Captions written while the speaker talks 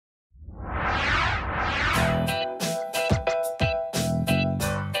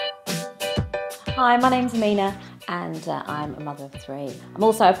Hi, my name's Amina and I'm a mother of 3. I'm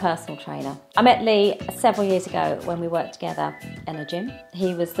also a personal trainer. I met Leigh several years ago when we worked together in a gym.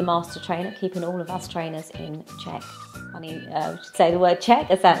 He was the master trainer, keeping all of us trainers in check. Funny, I should say the word check,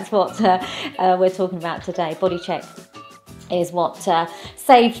 as that's what we're talking about today. BodyCHEK is what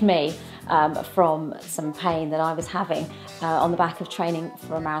saved me from some pain that I was having on the back of training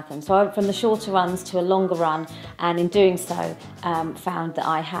for a marathon. So I went from the shorter runs to a longer run, and in doing so found that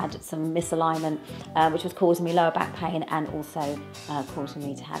I had some misalignment which was causing me lower back pain and also causing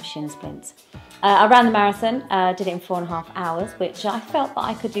me to have shin splints. I ran the marathon, did it in 4.5 hours, which I felt that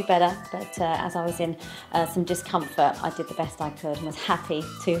I could do better, but as I was in some discomfort, I did the best I could and was happy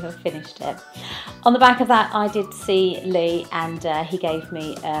to have finished it. On the back of that, I did see Leigh, and he gave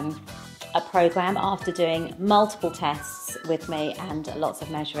me a program after doing multiple tests with me and lots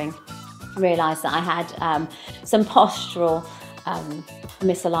of measuring. I realised that I had some postural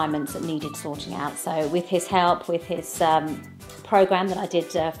misalignments that needed sorting out. So with his help, with his program that I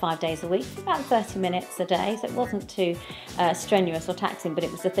did 5 days a week, about 30 minutes a day, so it wasn't too strenuous or taxing, but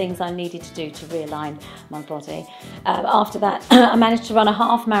it was the things I needed to do to realign my body. After that, I managed to run a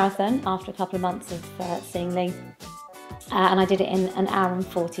half marathon after a couple of months of seeing Leigh. And I did it in 1 hour and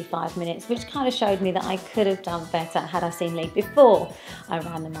 45 minutes, which kind of showed me that I could have done better had I seen Leigh before I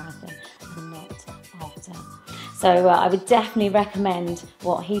ran the marathon and not after. So I would definitely recommend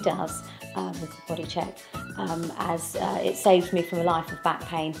what he does with the BodyCHEK, as it saved me from a life of back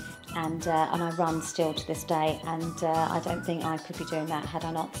pain, and I run still to this day, and I don't think I could be doing that had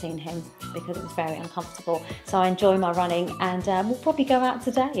I not seen him, because it was very uncomfortable. So I enjoy my running, and we'll probably go out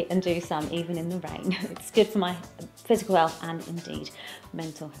today and do some, even in the rain. It's good for my physical health and indeed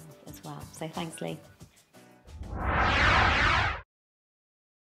mental health as well. So thanks, Leigh.